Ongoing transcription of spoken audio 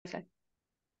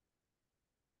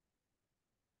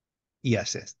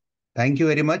Yes, yes. Thank you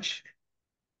very much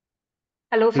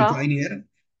Hello, to sir. join here.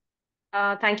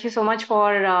 Thank you so much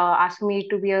for asking me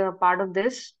to be a part of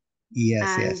this. Yes,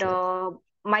 And yes, yes.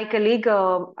 my colleague,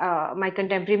 my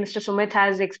contemporary, Mr. Sumit,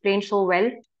 has explained so well.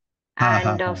 Ha,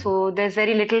 ha, And ha. so there's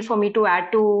very little for me to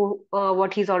add to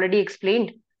what he's already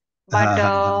explained. Ha, But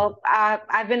ha, ha.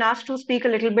 I've been asked to speak a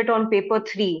little bit on paper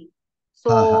three. Ha,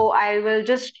 ha. So I will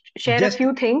just share a Just,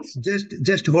 few things.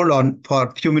 just hold on for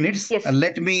a few minutes. Yes,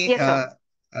 yes, sir.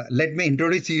 Let me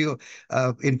introduce you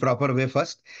in proper way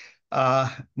first.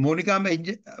 Monica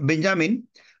Benjamin,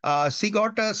 she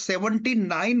got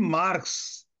 79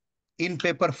 marks in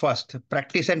paper first,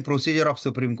 practice and procedure of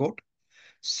Supreme Court.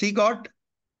 She got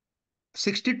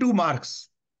 62 marks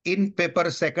in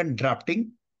paper second,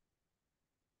 drafting.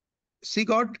 She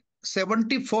got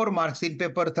 74 marks in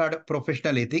paper third,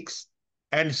 professional ethics,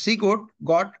 and she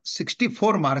got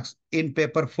 64 marks in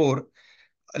paper four,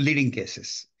 leading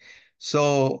cases.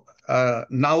 So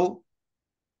now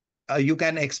you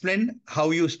can explain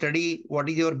how you study, what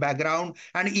is your background,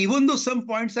 and even though some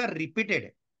points are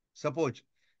repeated, suppose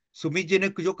Sumit ji ने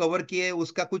जो cover किए है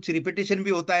उसका कुछ repetition भी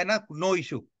होता है ना, नो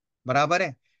इशू, बराबर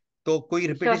है। तो कोई Sure,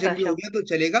 रिपीटेशन sir, भी हो sure. गया तो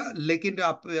चलेगा, लेकिन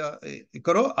आप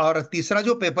करो। और तीसरा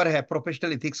जो पेपर है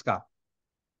प्रोफेशनल इथिक्स का,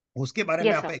 उसके बारे में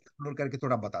Yes, आप sir. एक्सप्लोर करके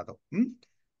थोड़ा बता दो। सो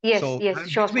Yes, yes,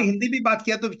 sure, बीच में sir. हिंदी भी बात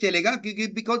किया तो भी चलेगा, क्योंकि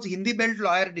because Hindi belt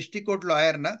lawyer, district court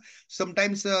lawyer ना,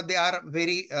 sometimes they are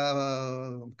very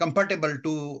comfortable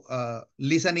to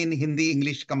listen in Hindi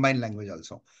English combined language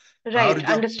also. और Right, जब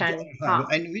understand. हाँ,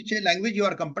 and which language you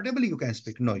are comfortable you can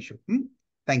speak, no issue.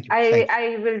 Thank you, I thank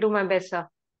I will do my best, sir.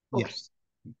 You. Okay. Yes.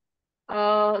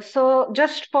 So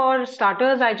just for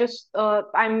starters,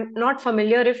 I'm not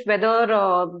familiar if whether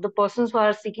the persons who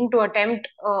are seeking to attempt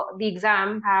the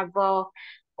exam have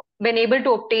been able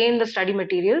to obtain the study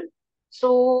material.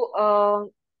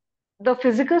 So the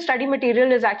physical study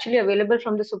material is actually available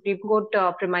from the Supreme Court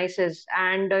premises,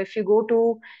 and if you go to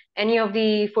any of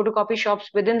the photocopy shops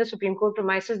within the Supreme Court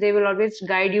premises, they will always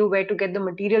guide you where to get the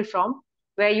material from,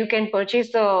 where you can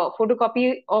purchase the photocopy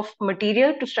of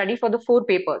material to study for the four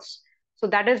papers. So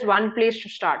that is one place to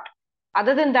start.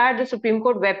 Other than that, the Supreme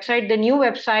Court website, the new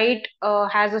website,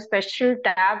 has a special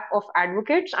tab of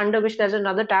advocates, under which there's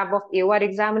another tab of AOR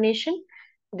examination.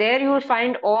 There you will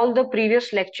find all the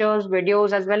previous lectures,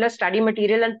 videos, as well as study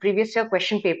material and previous year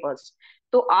question papers.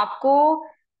 तो आपको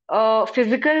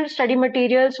physical study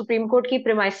material supreme court की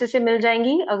premises से मिल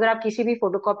जाएंगी। अगर आप किसी भी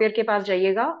photocopier के पास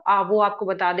जाइएगा, वो आपको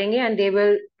बता देंगे and they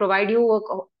will provide you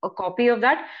a copy of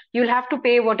that. You'll have to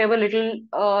pay whatever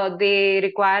little they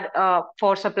require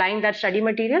for supplying that study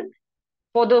material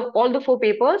for the all the four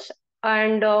papers.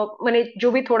 And मैंने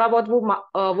जो भी थोड़ा बहुत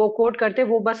वो कोड करते हैं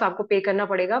वो बस आपको पे करना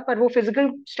पड़ेगा, पर वो फिजिकल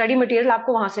स्टडी मटेरियल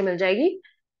आपको वहां से मिल जाएगी।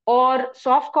 और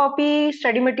सॉफ्ट कॉपी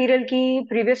स्टडी मटेरियल की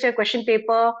previous year question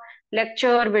paper,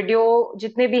 lecture, video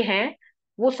जितने भी हैं,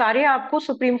 वो सारे आपको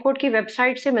सुप्रीम कोर्ट की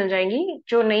वेबसाइट से मिल जाएंगी,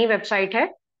 जो नई वेबसाइट है।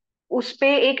 उस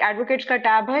पे एक एडवोकेट्स का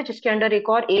टैब है, जिसके अंडर एक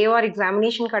और AOR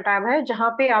एग्जामिनेशन का टैब है, जहां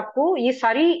पे आपको ये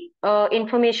सारी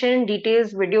information,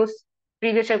 details, videos,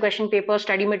 previous year question paper,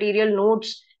 study material,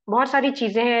 notes, बहुत सारी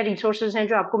चीजें हैं, रिसोर्सेज हैं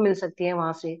जो आपको मिल सकती हैं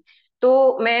वहां से। तो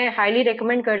मैं हाईली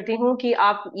रिकमेंड करती हूँ कि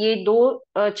आप ये दो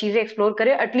चीजें एक्सप्लोर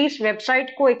करें, एटलीस्ट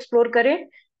वेबसाइट को एक्सप्लोर करें,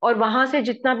 और वहां से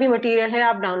जितना भी मटेरियल है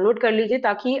आप डाउनलोड कर लीजिए,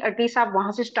 ताकि एटलीस्ट आप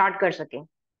वहां से स्टार्ट कर सकें।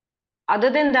 Other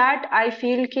than that, I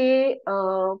feel कि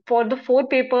for the four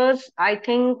papers, I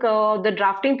think the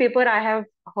drafting paper, I have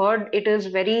heard it is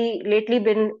very lately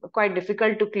been quite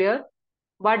difficult to clear.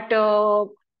 But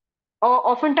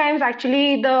oftentimes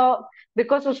actually the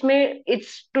because उसमें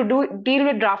it's to do deal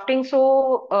with drafting, so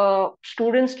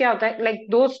students क्या होता है, like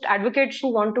those advocates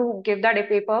who want to give that a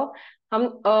paper,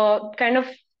 हम kind of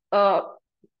uh,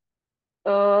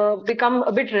 become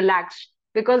a bit relaxed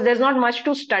because there's not much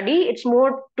to study. It's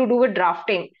more to do with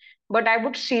drafting. But I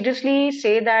would seriously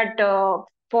say that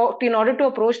in order to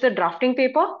approach the drafting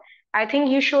paper, I think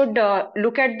you should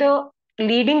look at the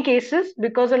leading cases,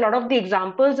 because a lot of the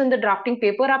examples in the drafting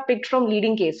paper are picked from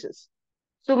leading cases.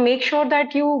 So make sure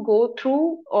that you go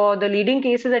through the leading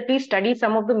cases, at least study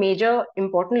some of the major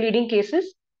important leading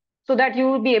cases, so that you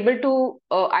will be able to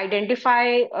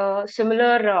identify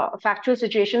similar factual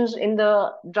situations in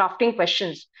the drafting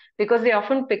questions, because they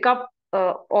often pick up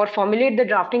or formulate the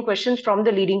drafting questions from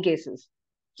the leading cases.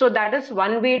 So that is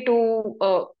one way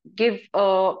to give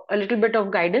a little bit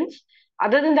of guidance.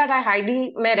 Other than that, I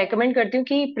highly मैं recommend करती हूँ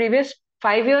कि previous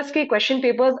 5 years के question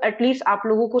papers at least आप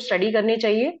लोगों को study करने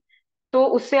चाहिए। तो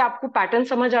उससे आपको पैटर्न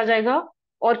समझ आ जाएगा,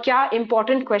 और क्या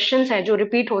इंपॉर्टेंट क्वेश्चंस हैं जो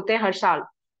रिपीट होते हैं हर साल,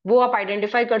 वो आप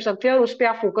आइडेंटिफाई कर सकते हो और उस पर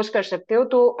आप फोकस कर सकते हो,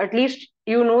 तो at least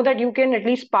you know that you can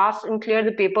at least pass and clear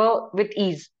the paper with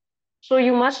ease. So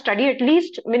you must study at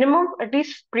least minimum at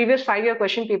least previous 5 year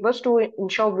question papers to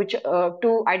ensure which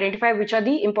to identify which are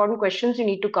the important questions you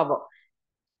need to cover.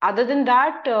 Other than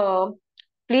that,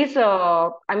 please,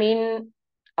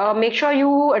 make sure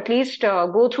you at least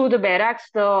go through the bare acts,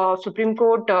 the Supreme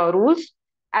Court rules,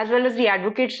 as well as the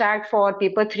Advocates Act for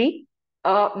Paper 3.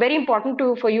 Very important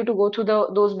for you to go through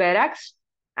those bare acts.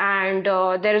 And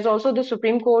there is also the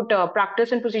Supreme Court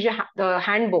Practice and Procedure the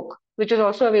Handbook, which is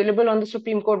also available on the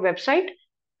Supreme Court website.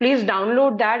 Please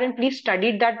download that and please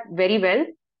study that very well.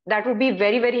 That would be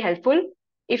very, very helpful.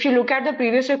 If you look at the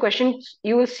previous year questions,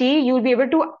 you will see you will be able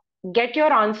to get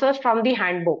your answers from the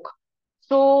handbook.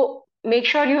 So make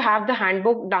sure you have the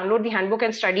handbook, download the handbook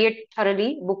and study it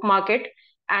thoroughly, bookmark it,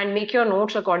 and make your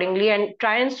notes accordingly and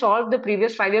try and solve the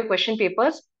previous 5 year question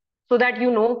papers so that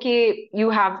you know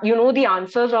you know the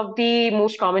answers of the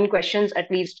most common questions at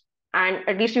least, and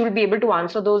at least you will be able to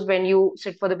answer those when you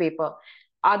sit for the paper.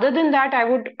 Other than that, I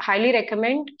would highly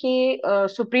recommend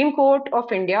Supreme Court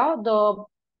of India,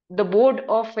 the Board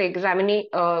of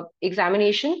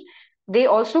Examination, they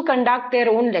also conduct their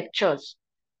own lectures.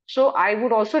 So I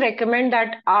would also recommend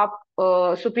that आप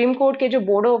supreme court के जो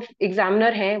board of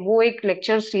examiner हैं वो एक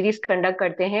lecture series conduct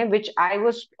करते हैं, which I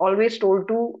was always told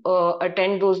to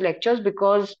attend those lectures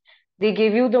because they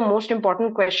give you the most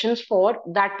important questions for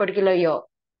that particular year.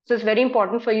 So it's very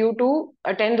important for you to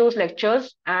attend those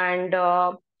lectures. And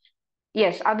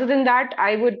yes, other than that,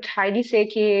 I would highly say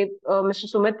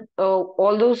Mr. Sumit,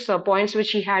 all those points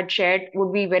which he had shared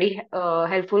would be very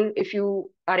helpful if you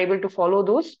are able to follow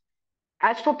those.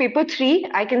 As for paper three,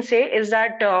 I can say is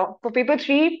that for paper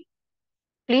three,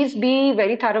 please be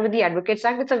very thorough with the Advocates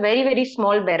Act. It's a very, very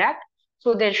small bare act,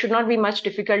 so there should not be much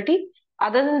difficulty.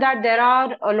 Other than that, there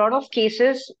are a lot of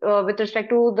cases with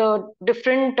respect to the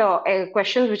different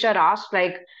questions which are asked,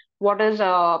 like what is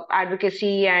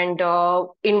advocacy and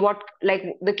in what,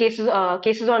 like the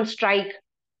cases on strike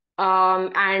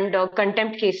and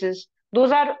contempt cases.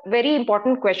 Those are very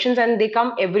important questions and they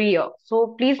come every year.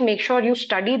 So please make sure you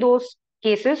study those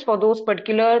cases for those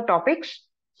particular topics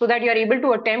so that you are able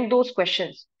to attempt those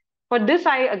questions. For this,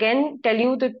 I again tell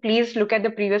you that please look at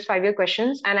the previous 5 year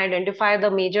questions and identify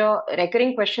the major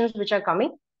recurring questions which are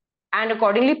coming and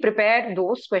accordingly prepare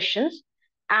those questions.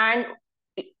 And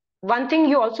one thing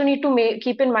you also need to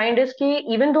keep in mind is कि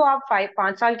even though आप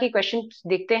 5 साल के questions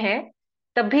देखते हैं,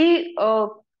 तभी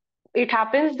it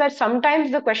happens that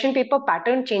sometimes the question paper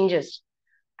pattern changes.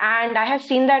 And I have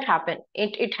seen that happen.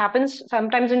 It happens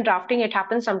sometimes in drafting, it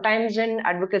happens sometimes in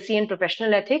advocacy and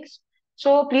professional ethics.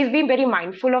 So please be very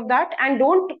mindful of that and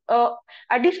don't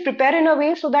at least prepare in a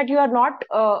way so that you are not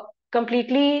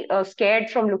completely scared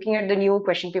from looking at the new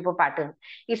question paper pattern.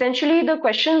 Essentially, the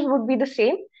questions would be the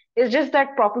same. It's just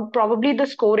that probably the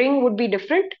scoring would be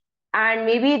different, and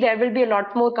maybe there will be a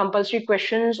lot more compulsory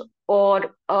questions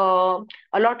or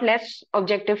a lot less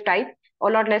objective type, or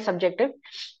a lot less subjective.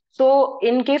 So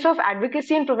in case of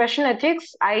advocacy and professional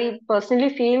ethics, I personally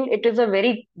feel it is a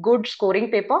very good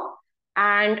scoring paper.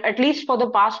 And at least for the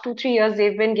past 2, 3 years,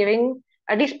 they've been giving,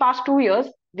 at least past 2 years,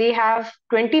 they have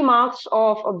 20 marks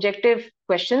of objective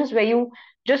questions where you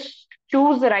just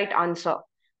choose the right answer.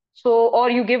 So, or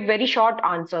you give very short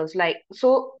answers. Like,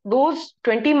 so those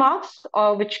 20 marks,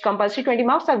 which compulsory 20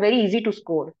 marks, are very easy to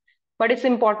score. But it's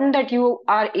important that you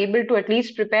are able to at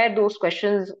least prepare those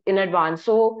questions in advance.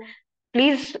 So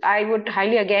please, I would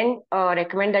highly again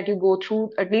recommend that you go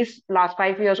through at least last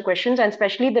 5 years questions and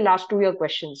especially the last 2 year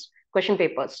question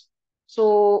papers.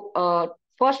 So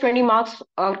first 20 marks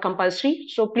are compulsory.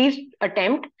 So please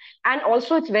attempt. And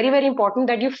also it's very, very important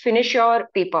that you finish your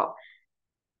paper.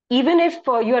 Even if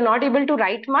you are not able to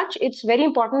write much, it's very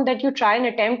important that you try and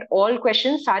attempt all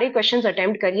questions. सारे questions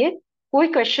attempt करिए,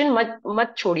 कोई question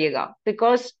मत छोड़िएगा,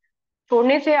 because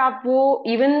छोड़ने से आप वो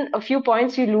even a few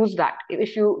points you lose that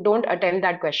if you don't attempt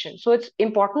that question. So it's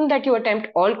important that you attempt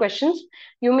all questions.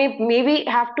 You may maybe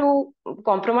have to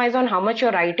compromise on how much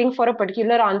you're writing for a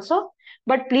particular answer,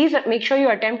 but please make sure you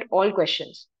attempt all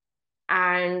questions.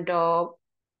 And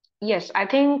yes, I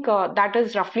think that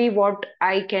is roughly what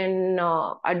I can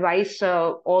advise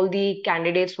all the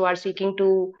candidates who are seeking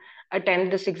to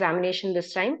attend this examination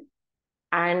this time.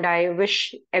 And I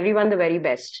wish everyone the very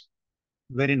best.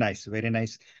 Very nice, very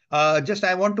nice. Just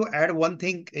I want to add one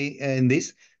thing in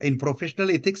this. In professional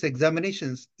ethics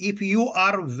examinations, if you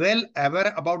are well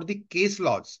aware about the case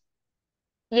laws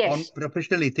on Yes,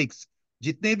 professional ethics,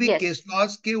 जितने भी yes, case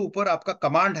laws के ऊपर आपका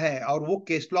command है, और वो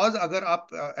case laws अगर आप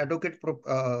एडवोकेट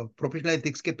प्रोफेशनल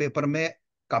एथिक्स के पेपर में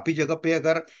काफी जगह पे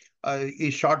अगर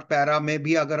इस शॉर्ट पैरा में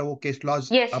भी अगर वो केस लॉज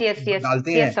Yes, आप yes, yes,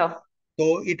 डालते हैं yes, sir.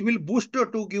 तो it will boost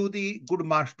to give the good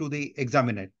marks to the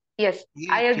examiner. Yes, ये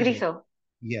I एक चीज agree, है। sir.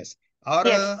 यस। और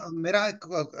Yes, मेरा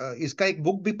इसका एक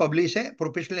बुक भी पब्लिश है,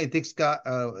 प्रोफेशनल एथिक्स का,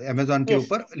 अमेजोन के yes,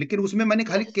 ऊपर, लेकिन उसमें मैंने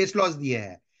खाली yes. केस लॉज दिए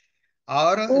हैं।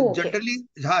 और Oh, okay. जनरली,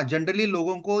 हाँ, जनरली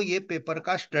लोगों को ये पेपर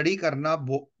का स्टडी करना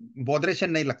बॉदरेशन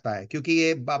नहीं लगता है, क्योंकि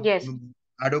ये Yes,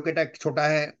 एडवोकेट एक्ट छोटा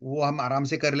है, वो हम आराम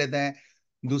से कर लेते हैं।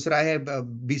 दूसरा है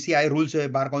बीसीआई रूल्स है,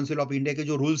 बार काउंसिल ऑफ इंडिया के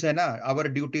जो रूल्स है ना, our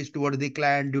duties toward the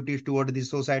client, duties toward the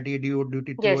society,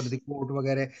 duty toward yes. The court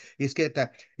वगैरह, इसके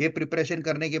तहत ये प्रिपरेशन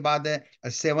करने के बाद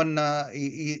 7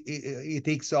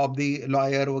 इथिक्स ऑफ द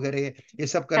लॉयर वगैरह, ये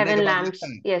सब करने के Seven बाद लगता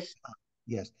lamps. है। Yes.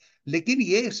 यस। लेकिन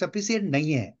ये सफिशिएंट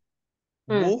नहीं है।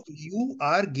 वो Hmm. You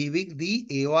are giving the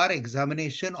AOR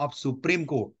examination of supreme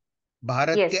court,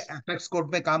 Bharat के Yes, एपेक्स कोर्ट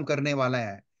में काम करने वाला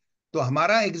है। तो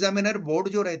हमारा एग्जामिनर बोर्ड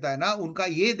जो रहता है ना, उनका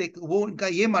ये देख, वो उनका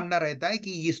ये मानना रहता है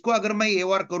कि इसको अगर मैं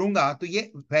एओआर करूंगा तो ये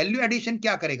वैल्यू एडिशन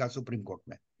क्या करेगा सुप्रीम कोर्ट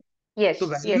में। तो yes,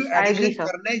 value yes. I agree, addition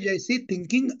sir. करने जैसी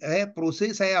थिंकिंग है,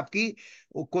 प्रोसेस है आपकी,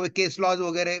 कोई केस लॉज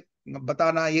वगैरह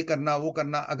बताना, ये करना वो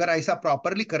करना, अगर ऐसा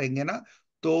प्रॉपरली करेंगे ना,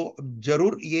 तो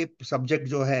जरूर ये सब्जेक्ट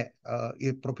जो है,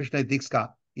 ये प्रोफेशनल एथिक्स का,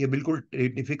 ये बिल्कुल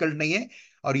डिफिकल्ट नहीं है।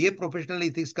 और ये प्रोफेशनल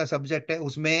एथिक्स का सब्जेक्ट है,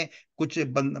 उसमें कुछ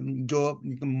जो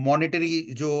मॉनिटरी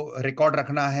जो रिकॉर्ड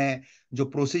रखना है, जो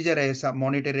प्रोसीजर है सब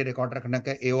मॉनिटरी रिकॉर्ड रखने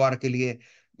का एओआर के लिए,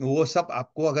 वो सब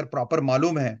आपको अगर प्रॉपर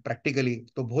मालूम है प्रैक्टिकली,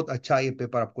 तो बहुत अच्छा ये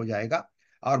पेपर आपको जाएगा।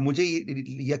 और मुझे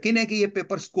यकीन है कि ये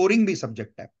पेपर स्कोरिंग भी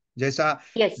सब्जेक्ट है, जैसा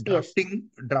Yes, yes, drafting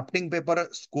drafting paper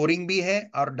scoring भी है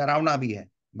और डरावना भी है,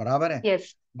 बराबर है। yes,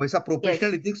 वैसा प्रोफेशनल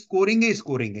yes, एथिक्स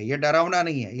स्कोरिंग है, ये डरावना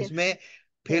नहीं है, yes, इसमें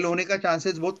फेल yes, होने का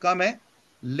चांसेस बहुत कम है।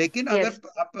 लेकिन अगर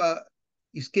yes. आप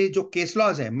इसके जो केस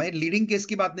लॉज है, मैं लीडिंग केस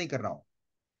की बात नहीं कर रहा हूँ,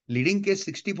 लीडिंग केस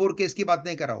 64 केस की बात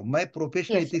नहीं कर रहा हूं मैं,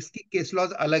 प्रोफेशनल Yes, एथिक्स की केस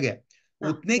लॉज अलग है।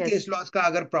 उतने केस yes, लॉज का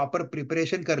अगर प्रॉपर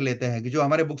प्रिपरेशन कर लेते हैं कि जो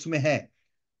हमारे बुक्स में है,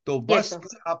 तो yes, बस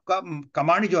sir. आपका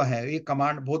कमांड जो है, ये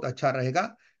कमांड बहुत अच्छा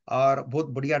रहेगा, और बहुत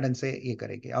बढ़िया ढंग से ये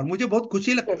करेंगे। और मुझे बहुत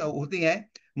खुशी Yes. होती है,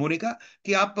 मोनिका,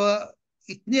 कि आप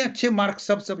इतने अच्छे मार्क्स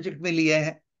सब सब्जेक्ट में लिए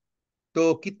हैं।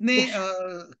 तो Yes.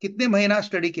 कितने महीना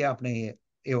स्टडी किया आपने ये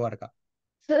एओआर का?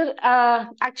 Sir,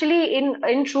 actually,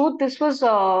 in truth, this was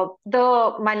the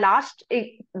my last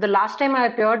the last time I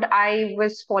appeared. I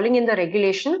was falling in the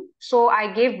regulation, so I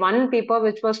gave one paper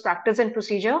which was practice and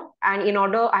procedure, and in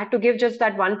order I had to give just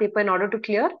that one paper in order to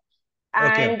clear.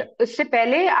 Okay, And okay. उससे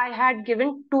पहले I had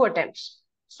given two attempts.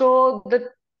 So the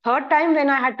third time when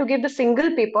I had to give the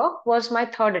single paper was my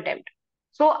third attempt.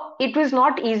 So it was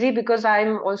not easy because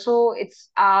I'm also it's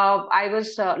I was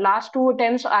last two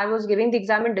attempts I was giving the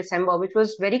exam in December, which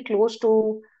was very close to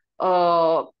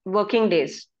working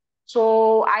days. So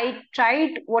I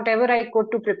tried whatever I could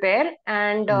to prepare,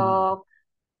 and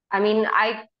I mean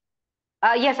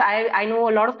yes, I know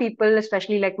a lot of people,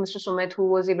 especially like Mr. Sumit,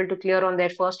 who was able to clear on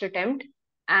their first attempt.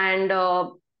 And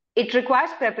it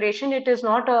requires preparation. It is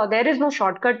not, there is no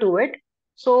shortcut to it.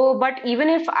 So, but even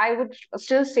if I would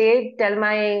still say, tell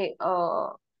my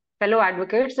fellow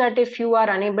advocates that if you are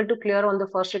unable to clear on the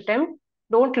first attempt,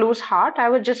 don't lose heart. I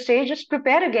would just say, just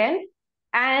prepare again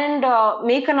and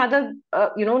make another,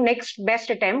 next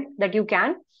best attempt that you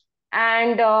can.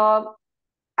 And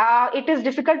it is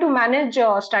difficult to manage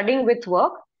studying with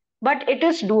work, but it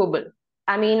is doable.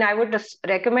 I mean, I would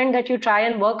recommend that you try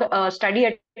and study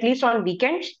at least on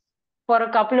weekends for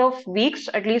a couple of weeks,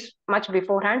 at least much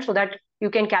beforehand, so that you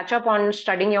can catch up on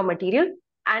studying your material.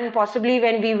 And possibly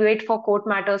when we wait for court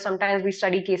matters, sometimes we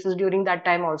study cases during that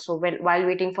time also, while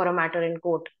waiting for a matter in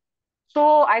court.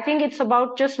 So I think it's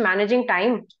about just managing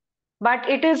time, but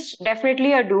it is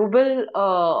definitely a doable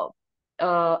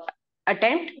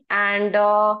attempt, and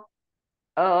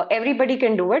everybody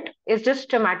can do it. It's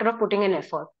just a matter of putting in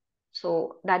effort.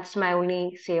 So that's my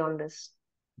only say on this.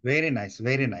 Very nice,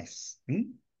 very nice.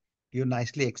 You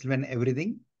nicely explain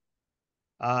everything.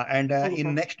 And Thank you,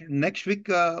 in sir. next week,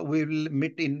 we will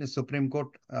meet in Supreme Court,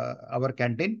 our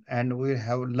canteen, and we will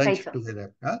have Right, lunch sir.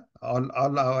 together. All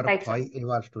our Right, sir. 5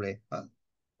 hours today.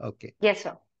 Okay, Yes,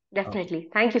 sir. okay. Definitely.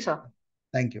 Thank you, sir.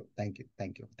 Thank you, thank you,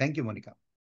 thank you, thank you, Monica.